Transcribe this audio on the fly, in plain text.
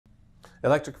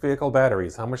Electric vehicle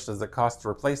batteries, how much does it cost to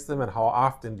replace them and how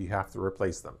often do you have to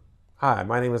replace them? Hi,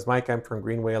 my name is Mike. I'm from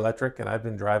Greenway Electric and I've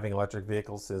been driving electric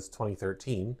vehicles since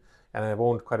 2013, and I've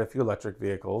owned quite a few electric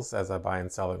vehicles as I buy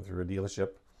and sell them through a dealership.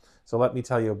 So let me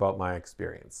tell you about my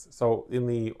experience. So in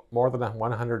the more than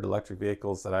 100 electric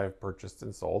vehicles that I've purchased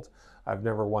and sold, I've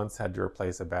never once had to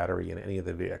replace a battery in any of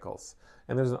the vehicles.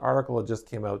 And there's an article that just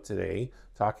came out today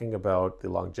talking about the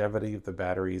longevity of the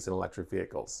batteries in electric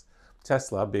vehicles.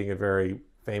 Tesla, being a very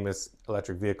famous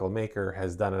electric vehicle maker,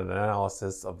 has done an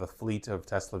analysis of the fleet of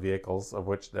Tesla vehicles, of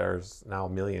which there's now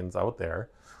millions out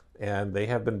there, and they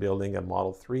have been building a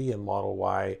Model 3 and Model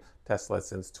Y Tesla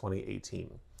since 2018.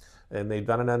 And they've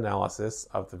done an analysis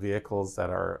of the vehicles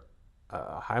that are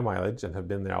high mileage and have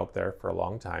been out there for a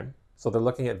long time. So they're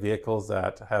looking at vehicles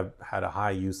that have had a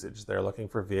high usage. They're looking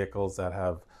for vehicles that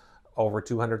have over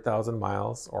 200,000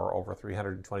 miles or over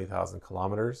 320,000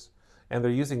 kilometers. And they're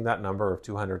using that number of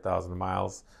 200,000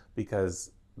 miles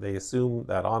because they assume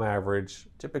that on average,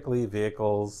 typically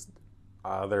vehicles,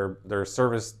 their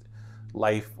service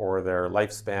life or their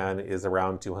lifespan is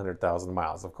around 200,000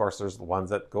 miles. Of course, there's the ones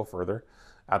that go further,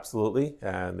 absolutely,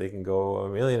 and they can go a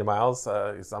million miles.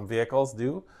 Some vehicles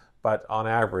do, but on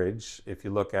average, if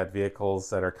you look at vehicles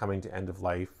that are coming to end of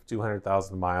life,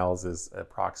 200,000 miles is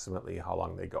approximately how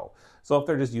long they go. So if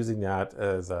they're just using that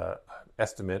as an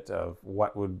estimate of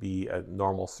what would be a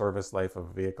normal service life of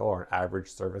a vehicle or an average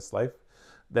service life,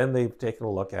 then they've taken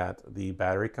a look at the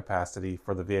battery capacity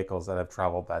for the vehicles that have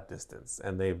traveled that distance.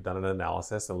 And they've done an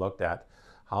analysis and looked at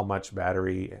how much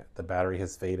the battery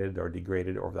has faded or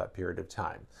degraded over that period of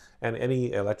time. And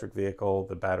any electric vehicle,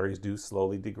 the batteries do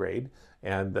slowly degrade,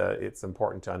 and it's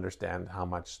important to understand how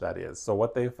much that is. So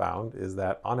what they've found is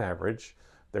that on average,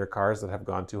 their cars that have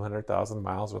gone 200,000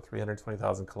 miles or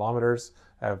 320,000 kilometers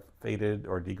have faded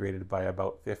or degraded by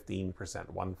about 15%,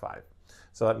 1-5.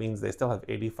 So that means they still have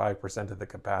 85% of the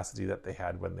capacity that they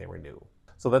had when they were new.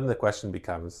 So then the question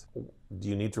becomes, do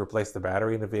you need to replace the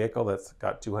battery in a vehicle that's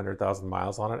got 200,000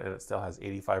 miles on it and it still has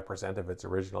 85% of its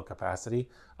original capacity?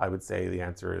 I would say the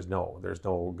answer is no. There's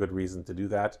no good reason to do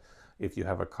that. If you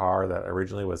have a car that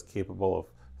originally was capable of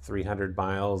 300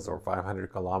 miles or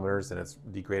 500 kilometers and it's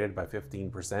degraded by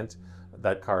 15%,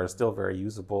 that car is still very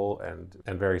usable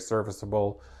and very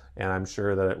serviceable. And I'm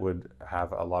sure that it would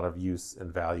have a lot of use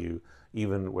and value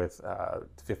even with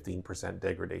 15%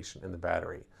 degradation in the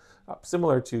battery.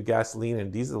 Similar to gasoline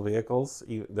and diesel vehicles,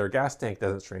 their gas tank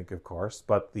doesn't shrink, of course,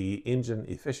 but the engine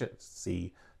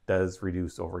efficiency does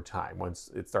reduce over time. Once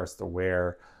it starts to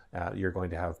wear, you're going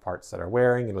to have parts that are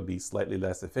wearing, it'll be slightly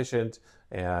less efficient,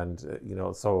 and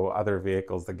so other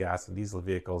vehicles, the gas and diesel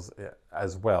vehicles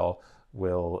as well,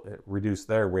 will reduce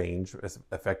their range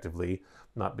effectively,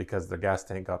 not because the gas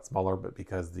tank got smaller, but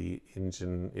because the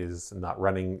engine is not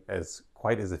running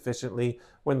quite as efficiently.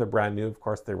 When they're brand new, of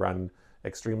course, they run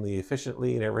extremely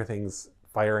efficiently and everything's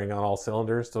firing on all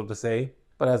cylinders, so to say.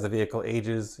 But as the vehicle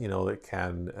ages, it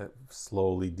can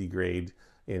slowly degrade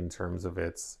in terms of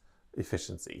its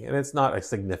efficiency. And it's not a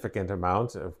significant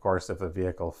amount. Of course, if a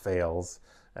vehicle fails,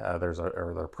 there's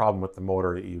a problem with the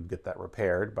motor, you'd get that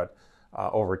repaired. But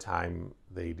over time,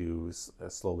 they do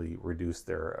slowly reduce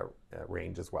their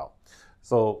range as well.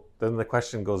 So then the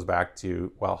question goes back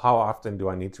to, well, how often do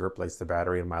I need to replace the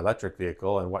battery in my electric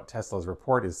vehicle? And what Tesla's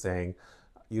report is saying,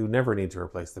 you never need to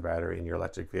replace the battery in your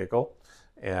electric vehicle.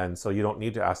 And so you don't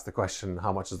need to ask the question,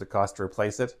 how much does it cost to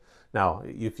replace it? Now,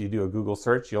 if you do a Google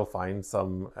search, you'll find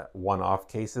some one-off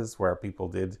cases where people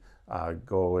did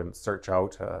go and search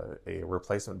out a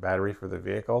replacement battery for the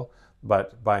vehicle.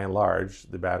 But by and large,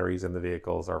 the batteries in the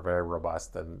vehicles are very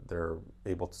robust and they're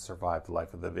able to survive the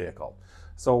life of the vehicle.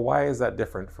 So why is that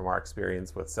different from our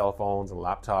experience with cell phones and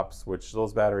laptops, which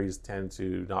those batteries tend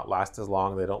to not last as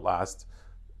long? They don't last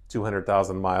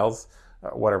 200,000 miles,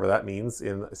 whatever that means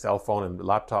in cell phone and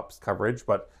laptops coverage,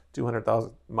 but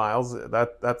 200,000 miles,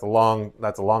 that's a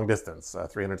long distance,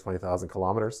 320,000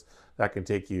 kilometers. That can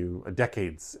take you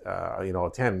decades,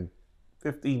 10,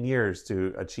 15 years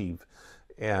to achieve.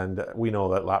 And we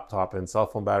know that laptop and cell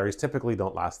phone batteries typically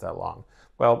don't last that long.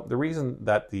 Well, the reason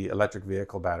that the electric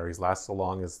vehicle batteries last so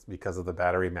long is because of the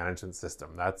battery management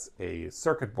system. That's a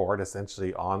circuit board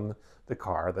essentially on the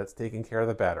car that's taking care of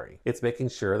the battery. It's making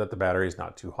sure that the battery is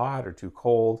not too hot or too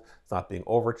cold, it's not being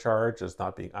overcharged, it's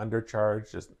not being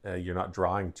undercharged, you're not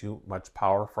drawing too much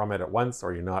power from it at once,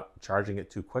 or you're not charging it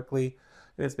too quickly.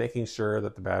 And it's making sure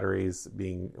that the battery is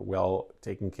being well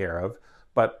taken care of.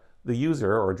 But the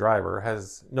user or driver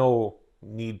has no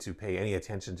need to pay any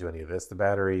attention to any of this. The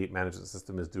battery management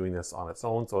system is doing this on its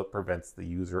own, so it prevents the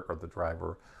user or the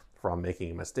driver from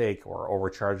making a mistake or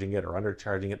overcharging it or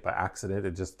undercharging it by accident.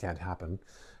 It just can't happen.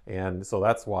 And so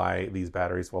that's why these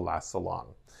batteries will last so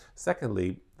long.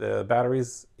 Secondly, the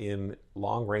batteries in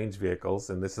long-range vehicles,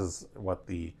 and this is what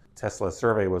the Tesla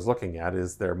survey was looking at,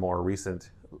 is their more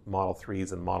recent Model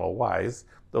 3s and Model Ys.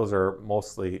 Those are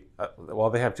mostly, well,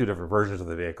 they have two different versions of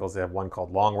the vehicles. They have one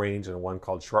called long range and one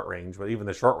called short range, but even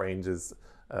the short range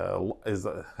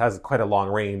has quite a long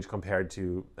range compared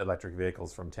to electric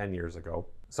vehicles from 10 years ago.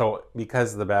 So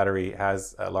because the battery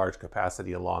has a large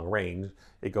capacity and long range,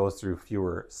 it goes through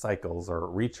fewer cycles or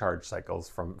recharge cycles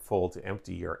from full to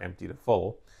empty or empty to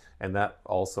full, and that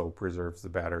also preserves the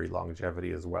battery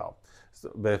longevity as well.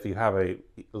 So, but if you have an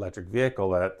electric vehicle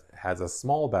that has a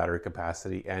small battery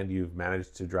capacity and you've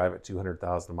managed to drive it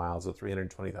 200,000 miles or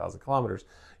 320,000 kilometers,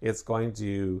 it's going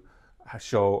to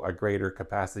show a greater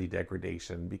capacity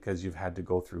degradation because you've had to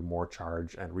go through more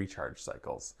charge and recharge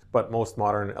cycles. But most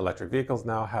modern electric vehicles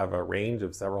now have a range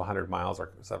of several hundred miles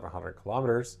or several hundred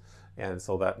kilometers. And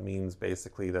so that means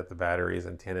basically that the battery is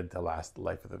intended to last the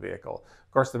life of the vehicle.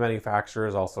 Of course, the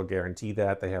manufacturers also guarantee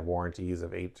that. They have warranties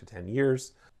of 8 to 10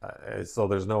 years. So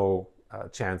there's no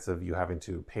chance of you having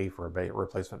to pay for a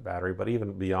replacement battery. But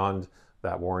even beyond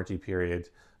that warranty period,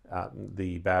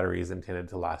 the battery is intended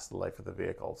to last the life of the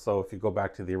vehicle. So if you go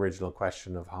back to the original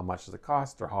question of how much does it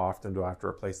cost or how often do I have to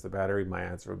replace the battery, my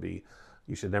answer would be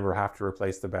you should never have to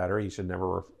replace the battery. You should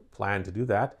never plan to do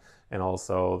that. And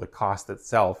also the cost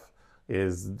itself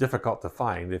is difficult to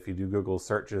find. If you do Google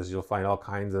searches, you'll find all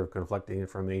kinds of conflicting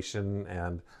information,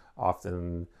 and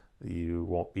often you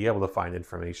won't be able to find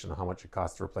information on how much it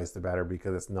costs to replace the battery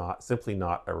because it's simply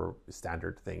not a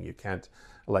standard thing. You can't,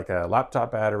 like a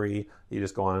laptop battery, you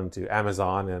just go on to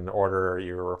Amazon and order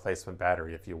your replacement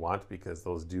battery if you want, because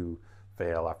those do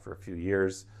fail after a few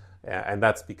years. And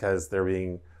that's because they're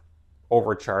being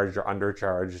overcharged or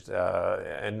undercharged,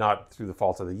 and not through the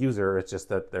fault of the user. It's just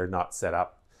that they're not set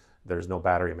up. There's no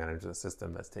battery management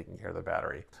system that's taking care of the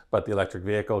battery. But the electric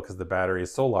vehicle, because the battery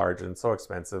is so large and so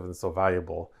expensive and so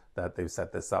valuable, that they've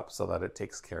set this up so that it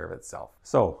takes care of itself.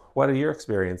 So what are your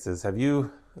experiences? Have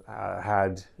you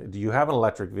do you have an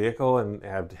electric vehicle, and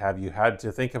have you had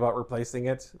to think about replacing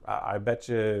it? I bet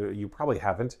you probably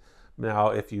haven't. Now,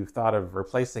 if you've thought of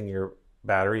replacing your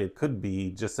battery, it could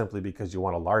be just simply because you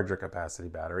want a larger capacity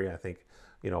battery. I think,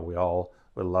 we all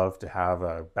would love to have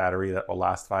a battery that will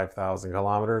last 5,000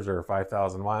 kilometers or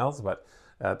 5,000 miles, but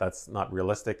that's not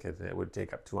realistic. It would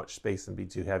take up too much space and be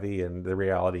too heavy. And the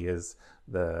reality is,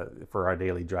 for our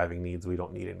daily driving needs, we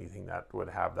don't need anything that would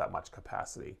have that much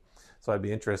capacity. So it'd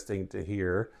be interesting to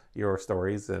hear your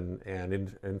stories and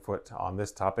input on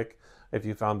this topic. If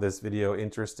you found this video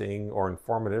interesting or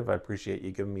informative, I appreciate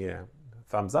you giving me a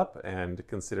thumbs up and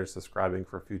consider subscribing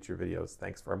for future videos.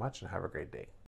 Thanks very much and have a great day.